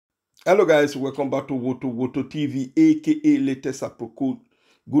Hello guys, welcome back to Woto TV, aka latest APROKO.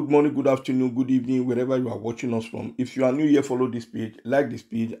 Good morning, good afternoon, good evening, wherever you are watching us from. If you are new here, follow this page, like this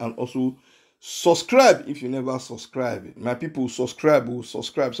page, and also subscribe if you never subscribe. My people, subscribe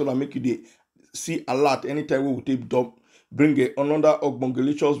so that make you see alert anytime we will take bring another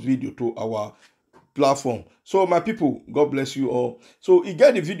ogbongelicious video to our platform. So my people, God bless you all. So you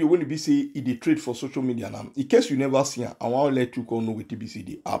get the video when you be say it dey trade for social media now. In case you never see it, I want to let you know what TBC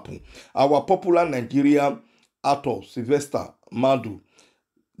dey happen. Our popular Nigerian actor Slyvester Madu,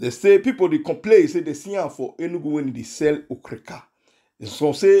 they say people they complain, say they see him for Enugu when they sell Okrika.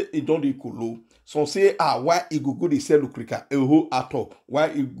 Some say it don't equal. Some say why he go they sell Okrika? A whole actor why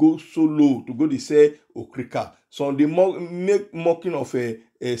he go so low to go they sell Okrika? So they make mocking of a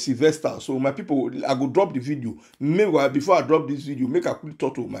Slyvester. So my people, I go drop the video. Meanwhile, before I drop this video, make a quick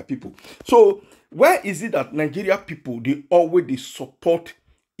talk to my people. So why is it that Nigeria people they support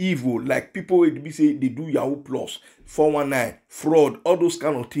evil, like people will say they do Yahoo Plus, 419, fraud, all those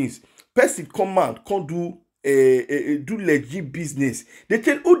kind of things? Person command can't do legit business. They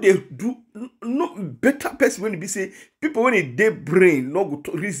tell they do no better person when they say people when they brain no go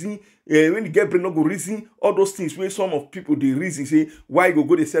reason when they get brain no go reason all those things where some of people they reason say why go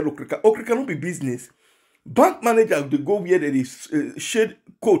they sell Okrika. Okrika no be business. Bank manager they go where they shade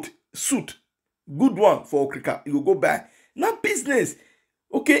coat suit good one for Okrika you go buy not business.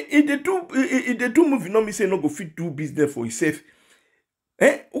 Okay, if they do movie no me say no go fit do business for yourself.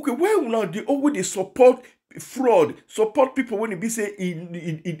 Okay, why now they always support fraud, support people when they say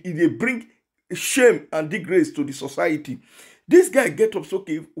they bring shame and disgrace to the society? This guy get up, so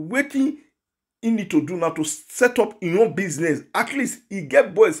okay, waiting he need to do now to set up his own business. At least he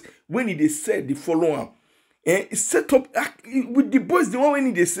get boys when he they say the follow him. Set up with the boys, the one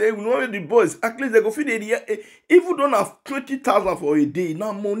when they say, we know the boys, at least they go feed the even don't have 20,000 for a day.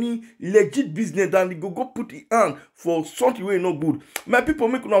 Now money, legit business, and they go put it on for something way no good. My people,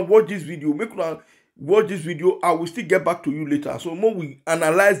 make una watch this video, I will still get back to you later. So more we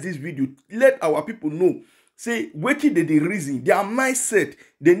analyze this video, let our people know. Say, waiting the reason, their mindset,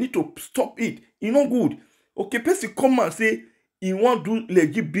 they need to stop it. You know good. Okay, person come and say, he want to do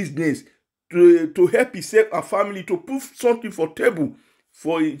legit business. To help himself and family, to put something for table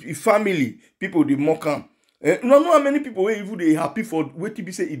for his family, people they mock him. No how many people even they happy for what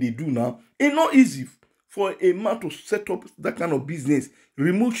he say they do now. It's not easy for a man to set up that kind of business.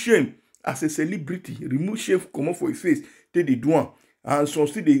 Remove shame as a celebrity. Remove shame come off for his face. They do one. And some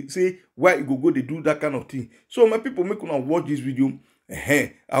still they say why you go they do that kind of thing. So my people make una watch this video.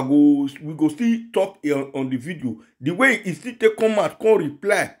 We go still talk on the video. The way he still take comment, come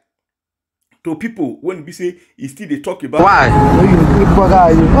reply to people when we say he still they talk about why?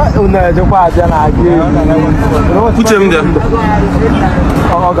 Put him there.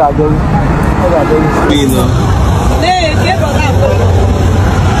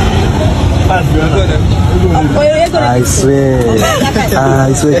 I swear.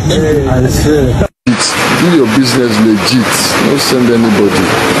 Do your business legit. Don't send anybody.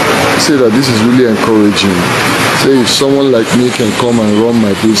 Say that this is really encouraging. Say if someone like me can come and run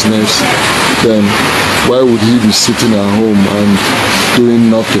my business, then why would he be sitting at home and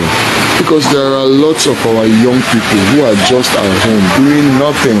doing nothing? Because there are lots of our young people who are just at home doing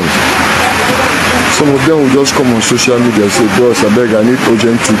nothing. Some of them will just come on social media and say, boss, I beg, I need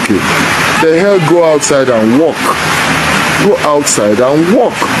urgent 2K. The hell, go outside and walk. Go outside and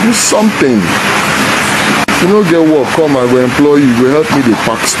walk. Do something. If you don't get work, come, I will employ you. You will help me to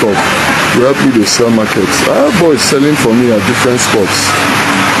pack stuff. You will help me to sell markets. I have boys selling for me at different spots.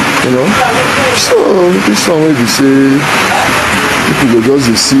 You know? So, this one way we say, people will just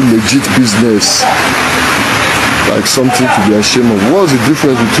see legit business like something to be ashamed of. What's the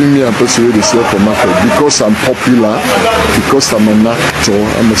difference between me and person where they sell for market? Because I'm popular, because I'm an actor,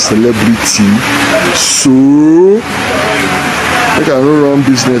 I'm a celebrity. So, I can run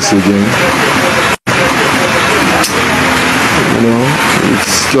business again. You know,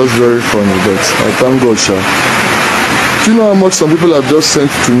 it's just very funny, but I thank God, sir. Do you know how much some people have just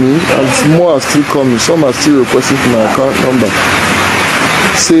sent to me? And more are still coming. Some are still requesting for my account number.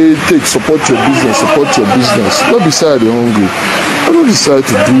 Say, take, support your business, support your business. Not decide you're hungry. I don't decide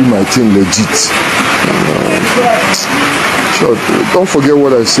to do my thing legit. Sure, don't forget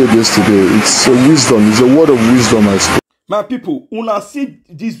what I said yesterday. It's a wisdom. It's a word of wisdom I spoke. My people, una see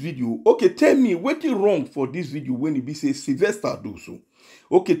this video. Okay, tell me what's wrong for this video when it be say Slyvester do so.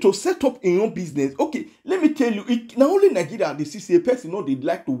 Okay, to set up in your business. Okay, let me tell you, it now only Nigeria they see a person know they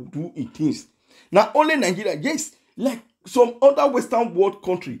like to do it things. Now only Nigeria, yes, like some other Western world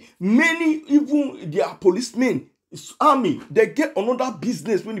country, many even their policemen army, they get another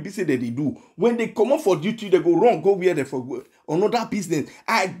business when they say that they do. When they come up for duty, they go wrong, go where they for another business.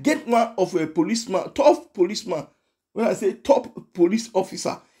 I get one of a policeman, top policeman. When I say top police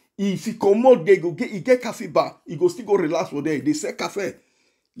officer, if he come out, they go he get cafe bar, he go still go relax for there. They sell cafe.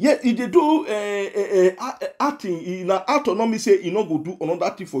 Yeah, if they do acting in an autonomy, say he not go do another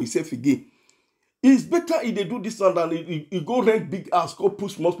thing for himself again. It's better if they do this one than he go rent big ass, go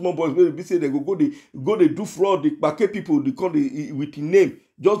push small boys. Where they say they go they do fraud, they packet people, they call it with the name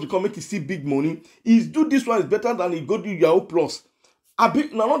just because make it see big money. Is do this one is better than he go do Yahoo Plus. I be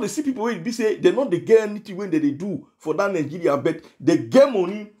now they see people where be say they not they get anything when they do for that Nigeria, but they get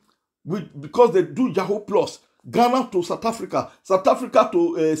money because they do Yahoo Plus. Ghana to South Africa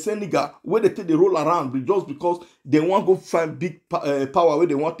to Senegal, where they take the roll around just because they want to go find big power where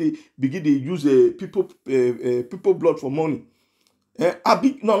they want to begin to use people blood for money.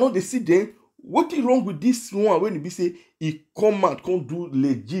 No, they see them. What is wrong with this one when they say he come out, can't do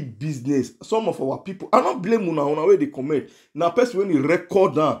legit business? Some of our people, I don't blame you now on where they comment. Now, person when he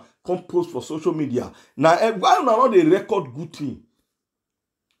record down, come post for social media. Now, why not they record good thing?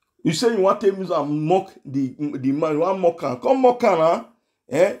 You say you want to use and mock the man, you want mock him. Come mock him, huh?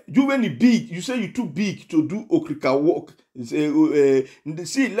 You when you big, you say you too big to do Okrika work.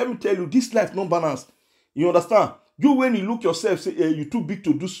 See, let me tell you, this life no balance. You understand? You when you look yourself, say you too big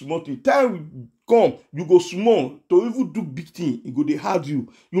to do small thing. Time will come, you go small to even do big thing. It go they hard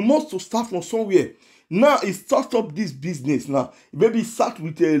you. You must start from somewhere. Now it start up this business. Now maybe start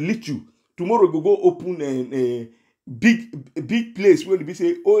with a little. Tomorrow go open a big place where they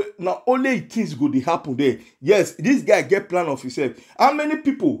say, oh, now only things go to happen there. Yes, this guy get plan of himself. How many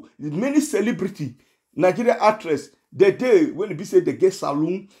people, many celebrity, Nigerian actress, they when they say they get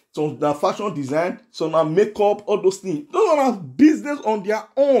salon, some fashion design, some makeup, all those things. Those are business on their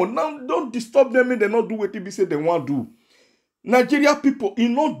own. Now don't disturb them and they not do what they say they want to do. Nigeria people, you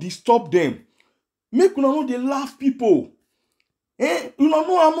not disturb them. Make you know they laugh people. You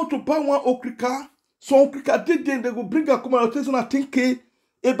know how much to buy one Okrika. So Okrika did then they go bring a communication at 10K.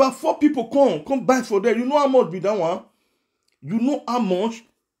 About 4 people come buy for them. You know how much be that one? You know how much?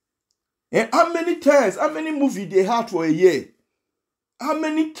 And how many times, how many movies they had for a year? How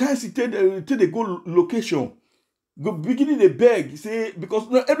many times it take they go location? Go beginning they beg, say, because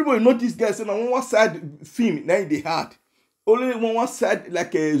everybody know this guy say now one side film, now they had. Only one side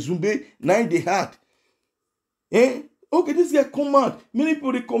like a Zumbe, now they had. Okay, this guy come out. Many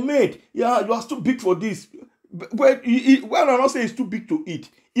people they comment, yeah, you are too big for this. Well, I not say it's too big to eat.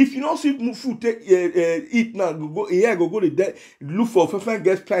 If you don't see food, eat now. Go there, look for first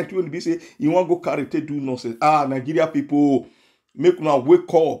guest client when they say you want to go carry do nonsense. Nigeria people, make now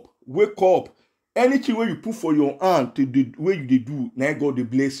wake up. Anything where you put for your hand to the way you do, now God they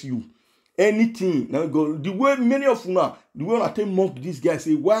bless you. Anything now God the way many of you now the way I tell mock this guy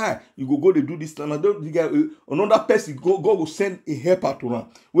say why you go they do this and the guy another person God will send a helper to him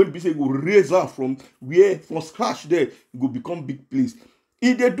when say go raise her from scratch there you go become big place.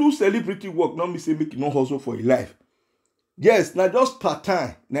 If they do celebrity work, not me say make it no hustle for a life. Yes, now just part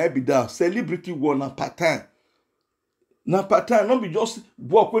time now be that celebrity work now part time. Now part time not be just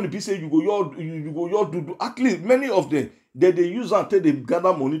work when you say you go do at least many of them. They use until they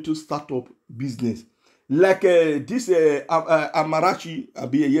gather money to start up business. Like this Amarachi,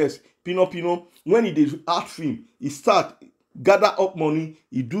 yes, Pino, when he did art film, he start gather up money,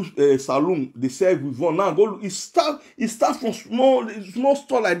 he do saloon, they sell with one. Now go he start from small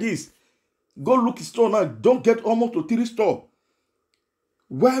store like this. Go look his store now, don't get almost to 3 store.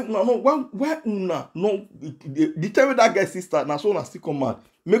 Why una no the time that guy start now so una still come out.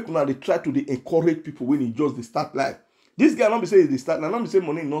 Make una they try to encourage people when he just they start life. This guy not be say they start, not be say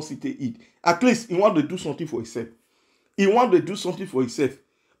money not sit to eat. At least he want to do something for himself.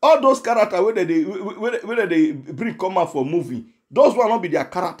 All those characters where they bring come out for movie, those will not be their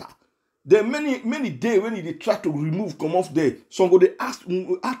character. There are many days when they try to remove come off there. Some go they act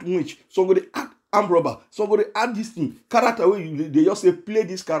witch, some go they act arm robber, some go they act this thing. Character where they just say play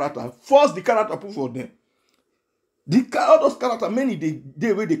this character. Force the character put for them. All those characters many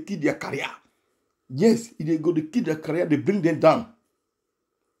they where they kill their career. Yes, if they go to kill their career, they bring them down.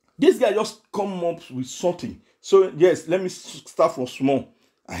 This guy just come up with something. So, yes, let me start from small.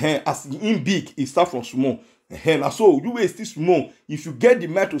 As in big, he start from small. Now, so you still small. If you get the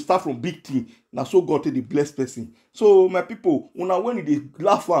man to start from big thing, now so God take the blessed person. So, my people, when they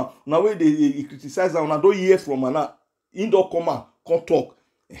laugh, when they criticize, when I don't hear from an indoor come talk.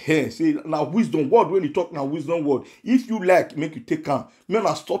 Say now wisdom word when you talk now wisdom word. If you like, make you take calm. Men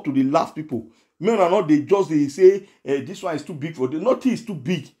are stop to the laugh people. Men are not they say this one is too big for them. Nothing is too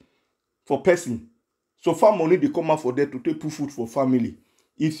big for person. So far money they come out for there to take put food for family.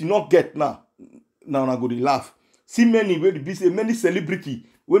 If you not get now I go to laugh. See many where be say many celebrity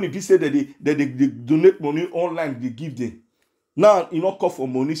when it be say that they donate money online, they give them. Now you not call for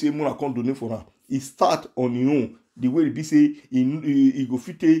money, say I can't donate for her. It start on your own. The way it be say he go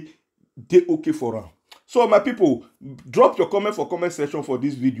fit they okay for her. So my people, drop your comment for comment section for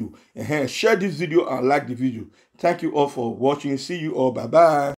this video. Share this video and like the video. Thank you all for watching. See you all. Bye bye.